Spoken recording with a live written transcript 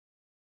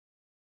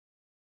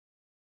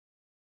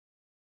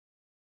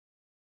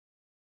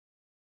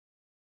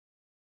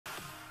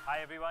Hi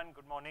everyone,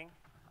 good morning.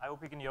 I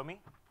hope you can hear me.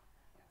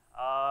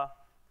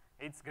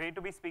 It's great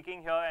to be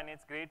speaking here, and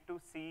it's great to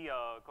see,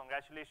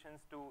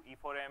 congratulations to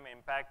E4M,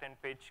 Impact and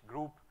Pitch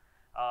group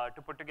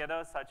to put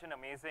together such an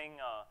amazing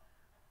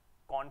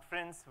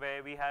conference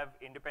where we have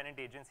independent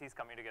agencies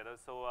coming together.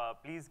 So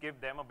please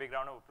give them a big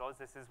round of applause.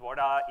 This is what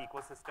our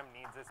ecosystem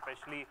needs,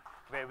 especially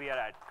where we are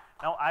at.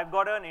 Now, I've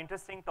got an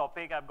interesting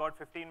topic. I've got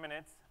 15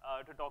 minutes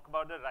to talk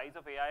about the rise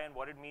of AI and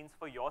what it means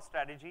for your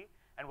strategy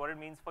and what it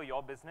means for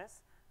your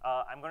business.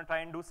 I'm going to try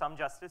and do some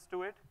justice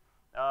to it.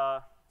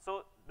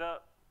 So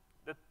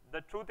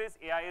the truth is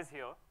AI is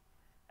here,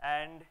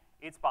 and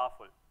it's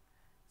powerful.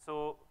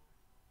 So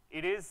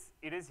it is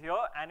here,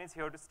 and it's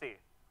here to stay.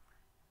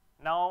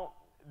 Now,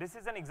 this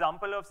is an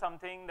example of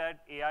something that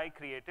AI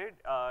created,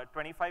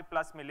 25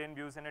 plus million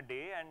views in a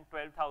day and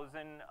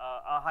 12,000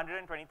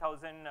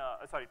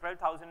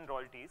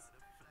 royalties.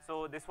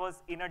 So this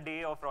was in a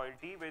day of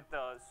royalty with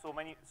so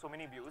many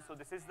views. So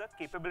this is the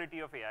capability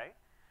of AI.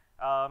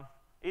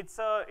 It's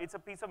a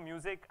piece of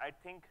music. I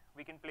think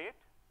we can play it.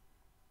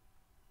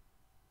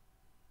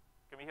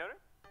 Can we hear it?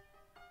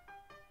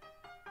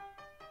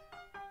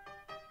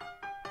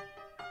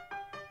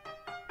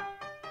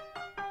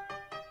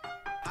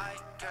 I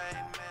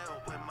came in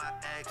with my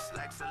ex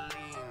like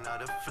Selena,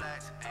 the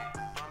flex,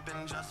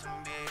 bumping Justin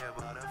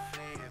Bieber, the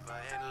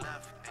fever ain't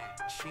left.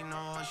 She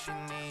know what she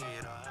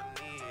need,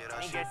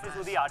 Any guesses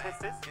who the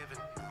artist is?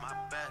 My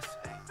best,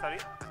 Sorry?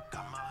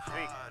 got my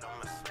heart on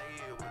my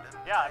sleeve with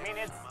a Yeah, I mean,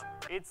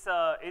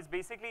 it's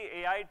basically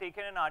AI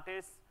taken an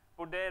artist,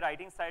 put their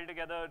writing style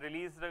together,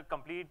 released a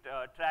complete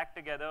track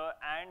together,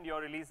 and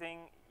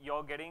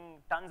you're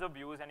getting tons of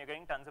views and you're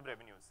getting tons of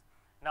revenues.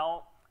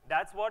 Now,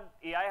 that's what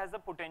AI has the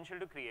potential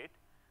to create.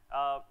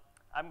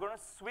 I'm going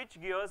to switch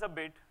gears a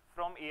bit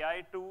from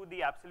AI to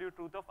the absolute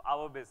truth of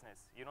our business.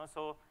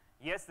 So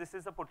yes, this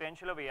is the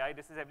potential of AI.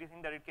 This is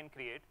everything that it can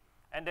create.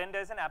 And then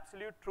there's an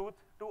absolute truth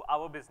to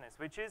our business,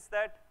 which is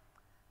that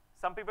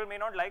some people may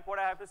not like what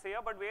I have to say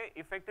here, but we're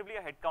effectively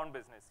a headcount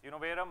business.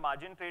 We're a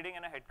margin trading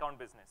and a headcount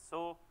business.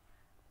 So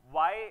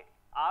why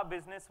our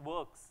business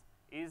works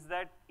is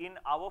that in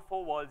our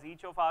four walls,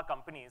 each of our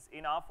companies,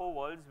 in our four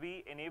walls,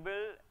 we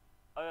enable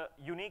a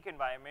unique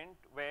environment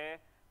where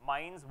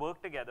minds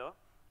work together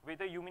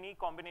with a unique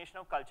combination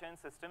of culture and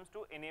systems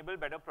to enable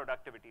better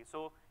productivity.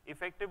 So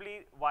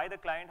effectively, why the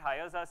client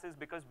hires us is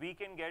because we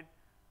can get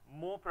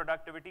more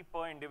productivity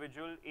per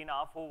individual in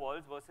our four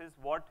walls versus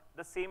what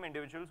the same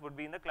individuals would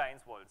be in the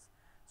client's walls.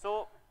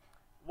 So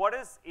what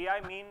does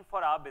AI mean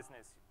for our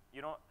business?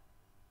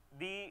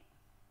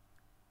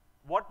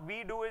 What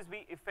we do is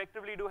we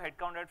effectively do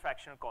headcount at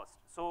fractional cost.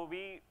 So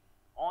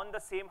on the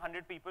same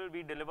 100 people,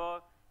 we deliver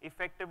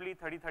effectively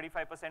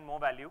 30-35% more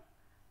value,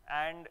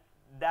 and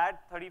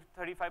that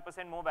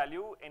 30-35% more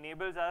value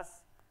enables us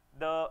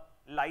the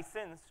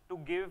license to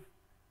give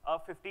a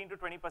 15 to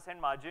 20%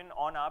 margin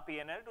on our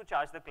P&L to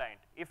charge the client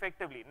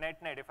effectively, net.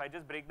 If I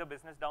just break the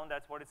business down,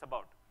 that's what it's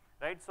about,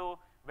 right? So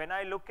when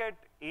I look at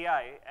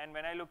AI and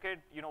when I look at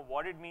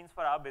what it means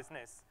for our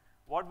business,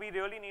 what we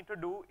really need to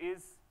do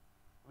is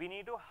we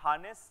need to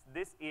harness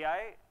this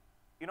AI.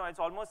 It's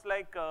almost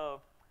like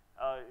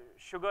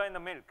sugar in the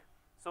milk.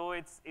 So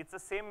it's the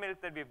same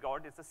milk that we've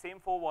got, it's the same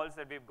four walls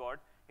that we've got,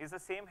 it's the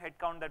same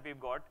headcount that we've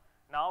got.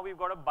 Now we've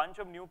got a bunch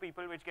of new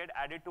people which get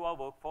added to our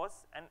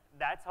workforce, and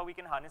that's how we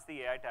can harness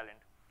the AI talent.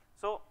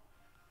 So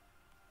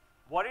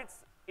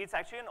it's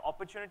actually an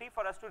opportunity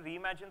for us to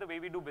reimagine the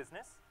way we do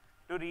business,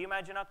 to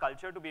reimagine our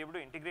culture, to be able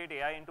to integrate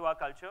AI into our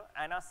culture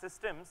and our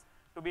systems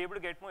to be able to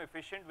get more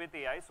efficient with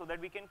AI so that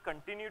we can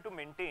continue to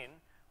maintain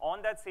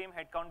on that same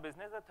headcount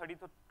business a 30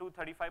 to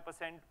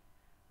 35%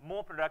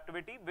 more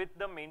productivity with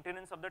the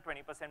maintenance of the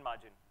 20%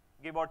 margin,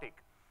 give or take.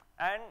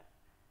 And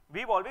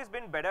we've always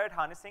been better at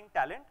harnessing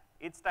talent.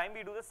 It's time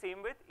we do the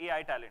same with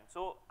AI talent.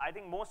 So I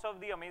think most of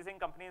the amazing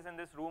companies in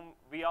this room,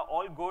 we are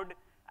all good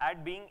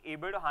at being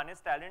able to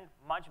harness talent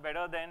much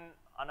better than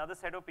another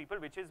set of people,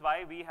 which is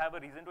why we have a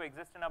reason to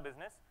exist in our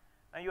business.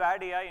 Now you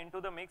add AI into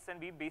the mix,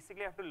 and we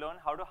basically have to learn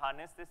how to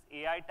harness this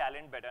AI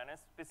talent better. And I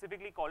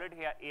specifically call it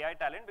AI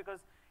talent because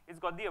it's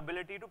got the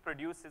ability to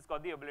produce, it's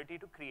got the ability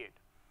to create.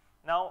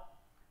 Now,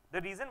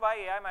 the reason why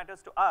AI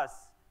matters to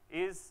us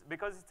is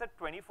because it's a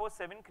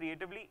 24/7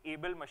 creatively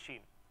able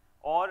machine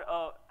or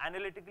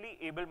analytically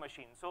able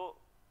machine. So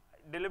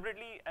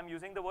deliberately, I'm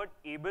using the word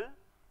able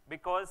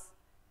because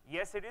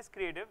yes, it is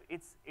creative.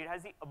 It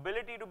has the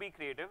ability to be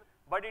creative,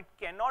 but it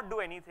cannot do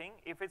anything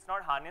if it's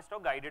not harnessed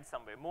or guided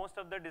somewhere. Most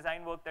of the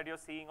design work that you're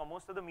seeing, or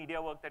most of the media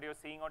work that you're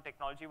seeing, or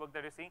technology work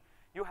that you're seeing,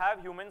 you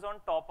have humans on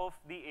top of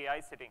the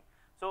AI sitting.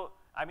 So,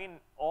 I mean,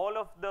 all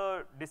of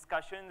the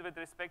discussions with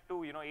respect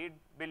to 8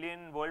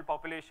 billion world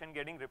population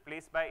getting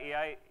replaced by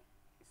AI,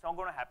 it's not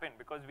going to happen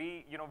because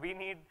we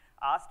need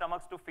our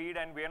stomachs to feed,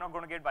 and we're not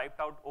going to get wiped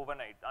out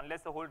overnight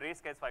unless the whole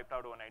race gets wiped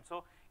out overnight.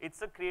 So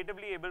it's a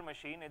creatively able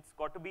machine. It's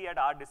got to be at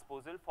our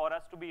disposal for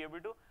us to be able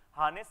to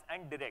harness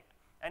and direct.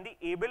 And the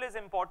able is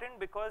important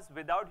because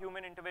without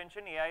human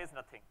intervention, AI is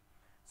nothing.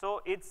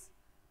 So it's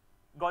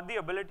got the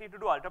ability to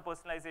do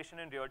ultra-personalization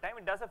in real time.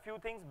 It does a few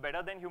things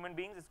better than human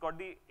beings. It's got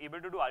the able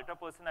to do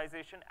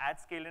ultra-personalization at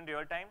scale in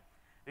real time,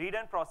 read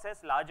and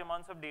process large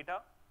amounts of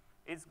data.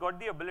 It's got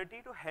the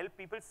ability to help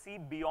people see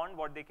beyond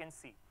what they can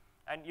see.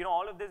 And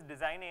all of this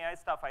design AI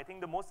stuff, I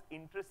think the most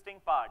interesting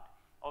part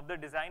of the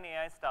design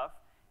AI stuff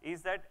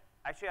is that,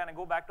 actually, and I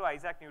go back to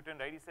Isaac Newton,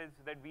 right? He says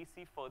that we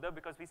see further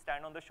because we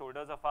stand on the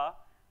shoulders of our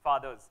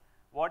fathers.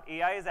 What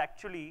AI is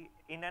actually,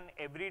 in an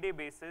everyday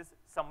basis,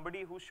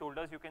 somebody whose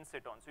shoulders you can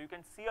sit on. So you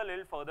can see a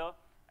little further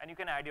and you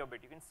can add your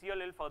bit. You can see a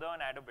little further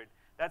and add a bit.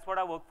 That's what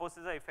our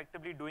workforces are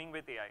effectively doing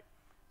with AI.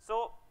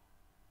 So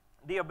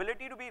the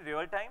ability to be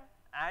real time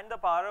and the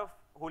power of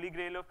holy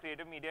grail of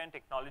creative media and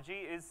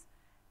technology is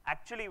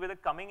actually, with the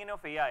coming in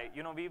of AI,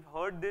 we've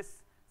heard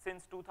this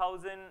since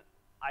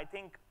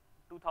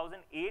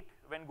 2008,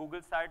 when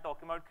Google started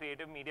talking about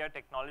creative media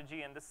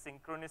technology and the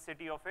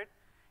synchronicity of it.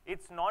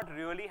 It's not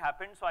really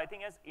happened. So I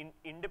think as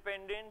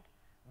independent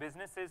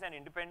businesses and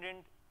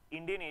independent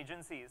Indian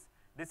agencies,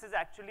 this is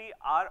actually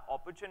our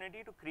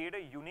opportunity to create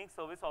a unique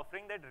service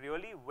offering that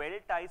really well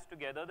ties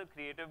together the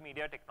creative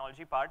media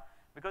technology part,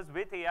 because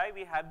with AI,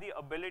 we have the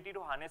ability to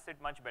harness it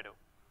much better.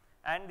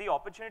 And the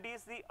opportunity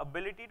is the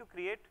ability to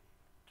create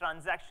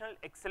transactional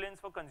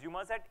excellence for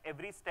consumers at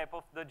every step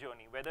of the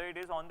journey, whether it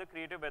is on the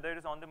creative, whether it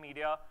is on the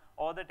media,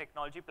 or the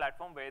technology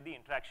platform where the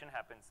interaction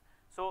happens.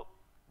 So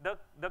the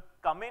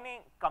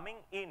coming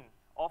in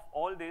of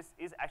all this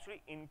is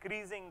actually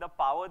increasing the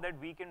power that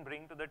we can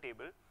bring to the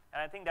table.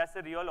 And I think that's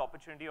the real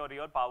opportunity or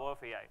real power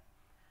of AI.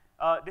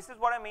 This is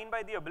what I mean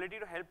by the ability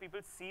to help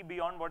people see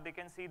beyond what they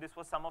can see. This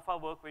was some of our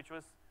work which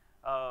was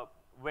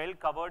well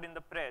covered in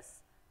the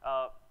press.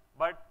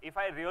 But if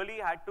I really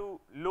had to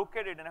look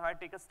at it and if I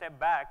take a step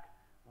back,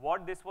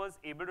 what this was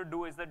able to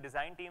do is the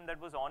design team that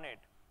was on it,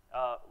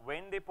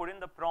 when they put in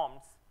the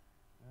prompts,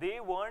 they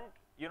weren't,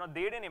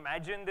 they didn't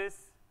imagine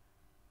this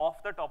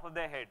off the top of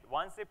their head.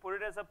 Once they put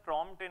it as a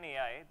prompt in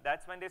AI,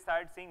 that's when they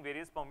started seeing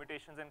various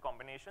permutations and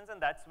combinations,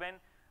 and that's when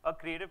a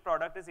creative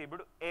product is able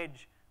to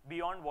edge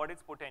beyond what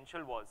its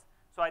potential was.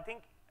 So I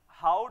think,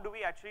 how do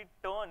we actually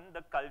turn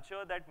the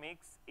culture that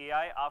makes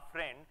AI our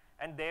friend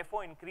and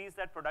therefore increase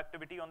that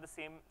productivity on the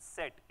same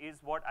set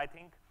is what I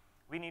think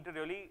we need to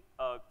really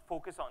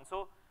focus on.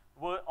 So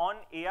on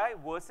AI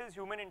versus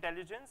human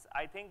intelligence,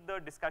 I think the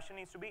discussion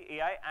needs to be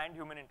AI and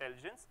human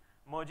intelligence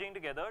merging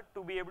together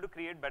to be able to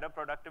create better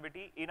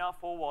productivity in our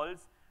four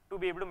walls to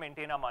be able to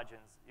maintain our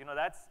margins.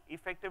 That's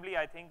effectively,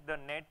 I think, the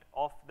net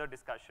of the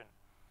discussion.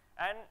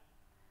 And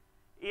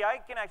AI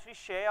can actually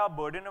share our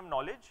burden of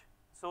knowledge.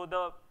 So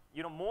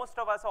most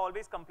of us are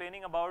always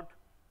complaining about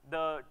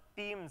the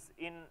teams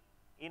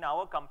in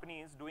our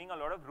companies doing a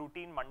lot of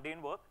routine,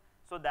 mundane work.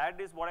 So that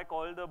is what I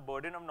call the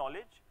burden of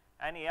knowledge.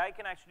 And AI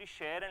can actually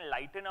share and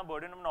lighten our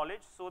burden of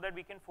knowledge so that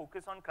we can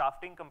focus on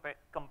crafting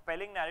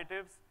compelling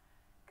narratives,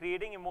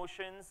 creating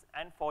emotions,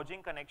 and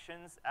forging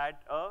connections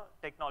at a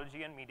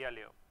technology and media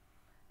layer.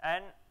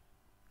 And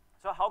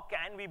so how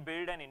can we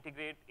build and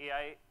integrate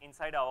AI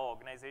inside our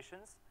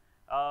organizations?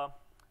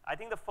 I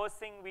think the first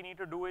thing we need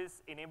to do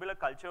is enable a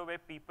culture where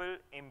people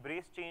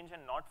embrace change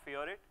and not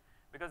fear it,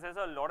 because there's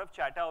a lot of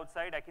chatter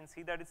outside. I can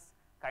see that it's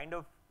kind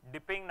of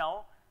dipping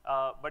now,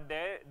 but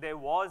there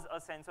was a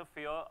sense of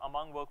fear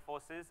among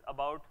workforces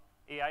about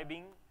AI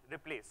being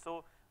replaced.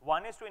 So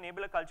one is to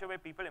enable a culture where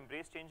people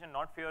embrace change and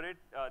not fear it.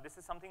 This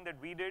is something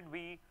that we did.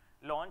 We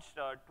launched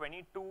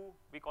 22,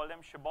 we call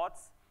them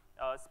Shbots,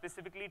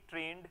 specifically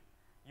trained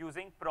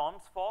using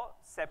prompts for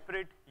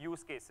separate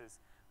use cases.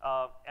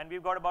 And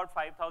we've got about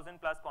 5,000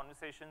 plus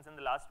conversations in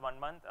the last 1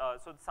 month.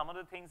 So some of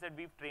the things that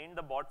we've trained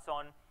the bots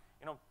on,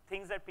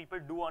 things that people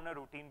do on a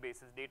routine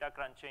basis, data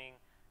crunching,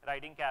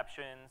 writing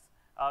captions.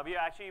 We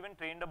actually even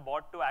trained a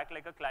bot to act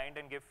like a client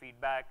and give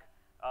feedback.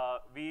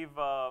 We've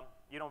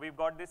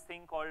got this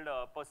thing called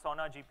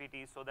Persona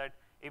GPT, so that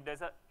if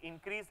there's an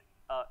increased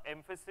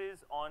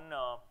emphasis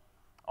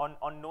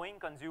on knowing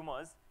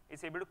consumers,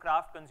 it's able to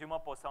craft consumer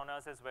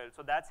personas as well.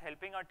 So that's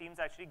helping our teams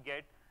actually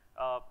get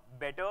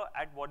better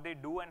at what they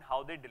do and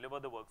how they deliver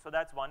the work. So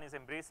that's one, is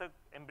embrace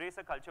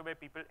a culture where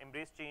people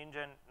embrace change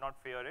and not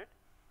fear it.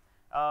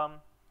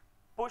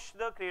 Push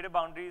the creative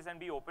boundaries and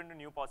be open to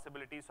new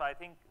possibilities. So I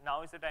think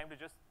now is the time to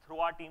just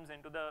throw our teams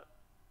into the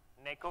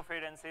neck of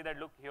it and say that,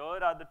 look, here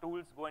are the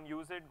tools, go and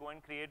use it, go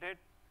and create it,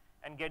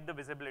 and get the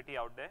visibility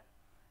out there.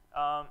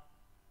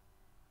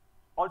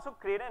 Also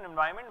create an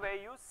environment where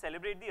you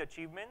celebrate the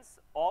achievements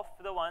of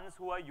the ones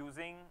who are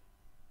using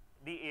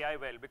the AI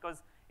well,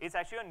 because it's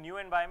actually a new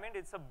environment.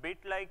 It's a bit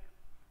like,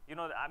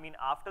 I mean,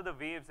 after the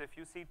waves, if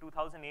you see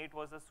 2008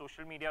 was a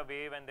social media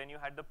wave, and then you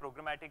had the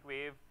programmatic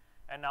wave,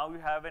 and now you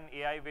have an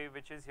AI wave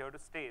which is here to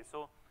stay.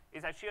 So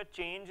it's actually a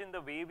change in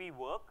the way we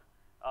work,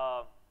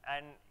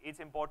 and it's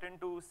important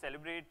to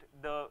celebrate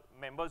the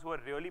members who are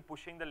really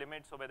pushing the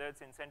limits. So whether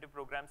it's incentive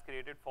programs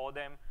created for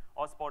them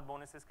or spot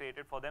bonuses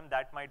created for them,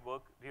 that might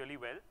work really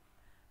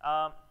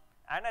well.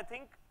 And I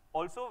think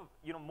also,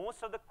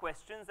 most of the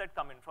questions that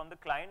come in from the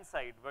client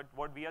side,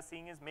 what we are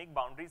seeing is make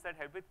boundaries that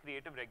help with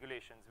creative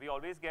regulations. We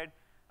always get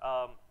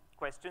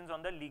questions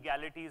on the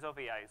legalities of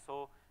AI.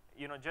 So,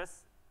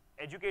 just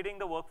educating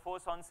the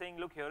workforce on saying,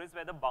 look, here is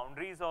where the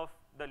boundaries of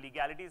the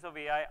legalities of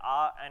AI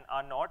are and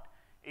are not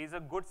is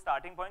a good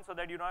starting point so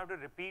that you don't have to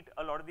repeat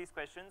a lot of these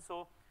questions.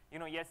 So,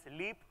 yes,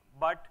 leap,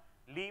 but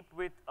leap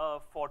with a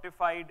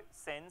fortified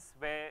sense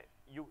where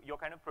you're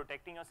kind of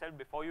protecting yourself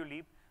before you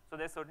leap. So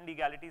there's certain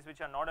legalities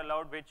which are not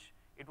allowed, which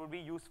it would be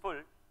useful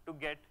to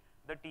get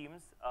the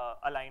teams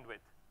aligned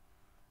with.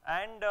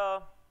 And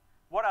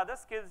what other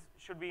skills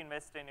should we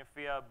invest in if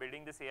we are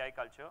building this AI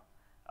culture?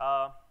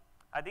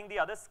 I think the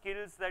other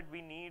skills that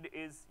we need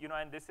is,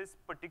 and this is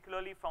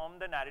particularly from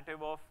the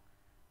narrative of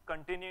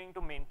continuing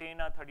to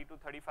maintain our 30 to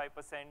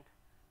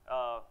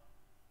 35%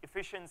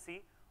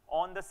 efficiency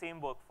on the same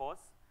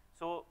workforce.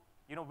 So,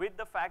 with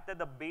the fact that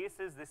the base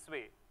is this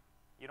way,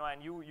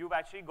 and you've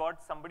actually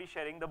got somebody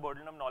sharing the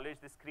burden of knowledge,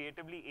 this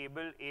creatively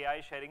able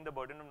AI sharing the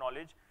burden of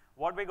knowledge,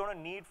 what we're going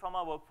to need from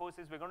our workforce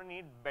is we're going to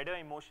need better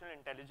emotional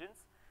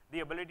intelligence, the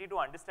ability to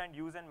understand,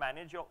 use, and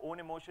manage your own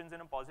emotions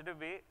in a positive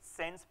way,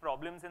 sense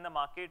problems in the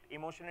market.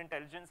 Emotional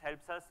intelligence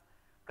helps us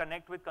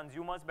connect with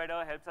consumers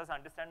better, helps us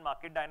understand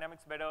market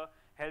dynamics better,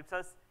 helps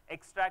us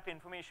extract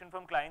information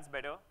from clients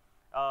better.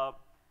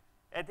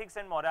 Ethics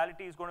and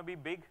morality is going to be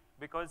big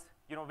because,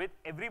 with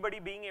everybody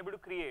being able to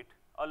create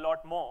a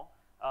lot more,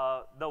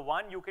 the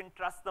one you can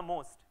trust the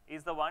most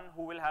is the one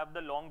who will have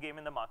the long game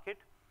in the market.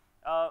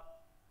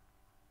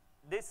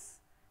 This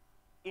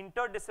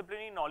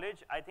interdisciplinary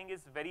knowledge, I think,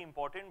 is very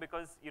important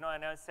because, and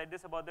I said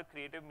this about the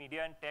creative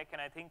media and tech,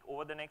 and I think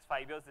over the next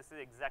 5 years, this is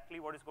exactly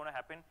what is going to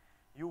happen.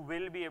 You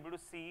will be able to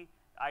see,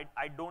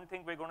 I don't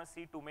think we're going to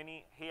see too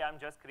many, hey, I'm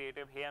just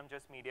creative, hey, I'm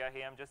just media,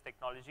 hey, I'm just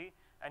technology,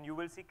 and you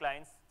will see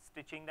clients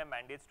stitching their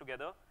mandates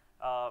together.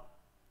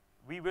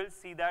 We will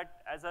see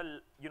that as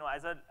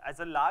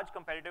a large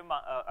competitive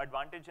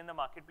advantage in the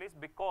marketplace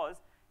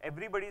because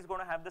everybody is going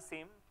to have the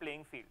same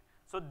playing field.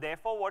 So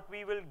therefore, what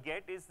we will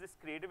get is this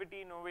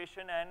creativity,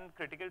 innovation, and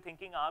critical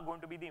thinking are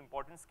going to be the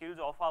important skills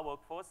of our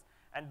workforce,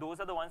 and those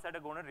are the ones that are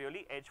going to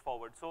really edge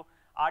forward. So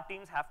our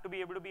teams have to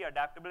be able to be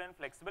adaptable and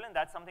flexible, and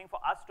that's something for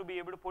us to be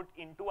able to put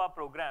into our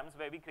programs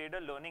where we create a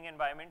learning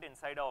environment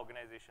inside our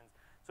organizations.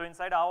 So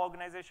inside our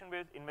organization,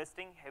 we're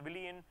investing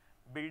heavily in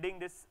building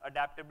this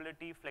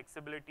adaptability,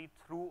 flexibility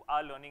through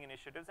our learning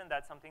initiatives, and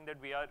that's something that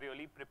we are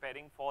really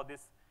preparing for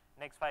this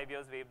next 5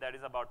 years wave that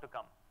is about to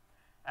come.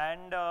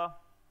 And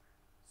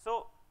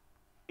so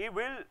it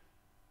will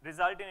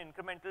result in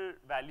incremental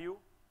value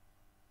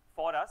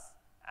for us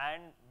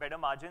and better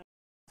margins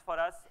for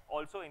us,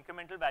 also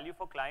incremental value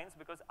for clients,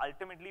 because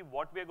ultimately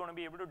what we're going to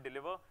be able to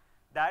deliver,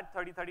 that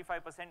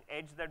 30-35%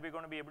 edge that we're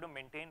going to be able to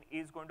maintain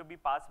is going to be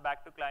passed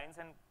back to clients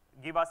and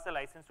give us the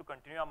license to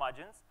continue our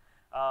margins.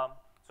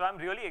 So I'm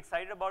really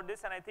excited about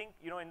this, and I think,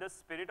 in the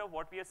spirit of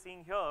what we are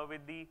seeing here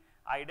with the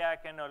IDAC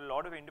and a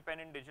lot of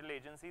independent digital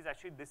agencies,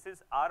 actually this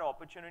is our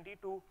opportunity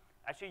to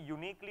actually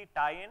uniquely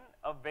tie in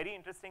a very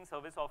interesting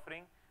service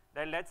offering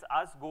that lets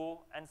us go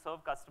and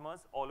serve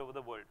customers all over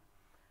the world.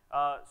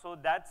 So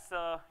that's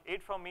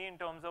it from me in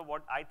terms of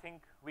what I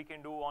think we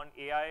can do on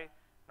AI,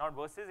 not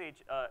versus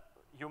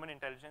human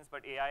intelligence,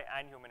 but AI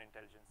and human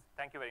intelligence.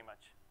 Thank you very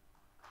much.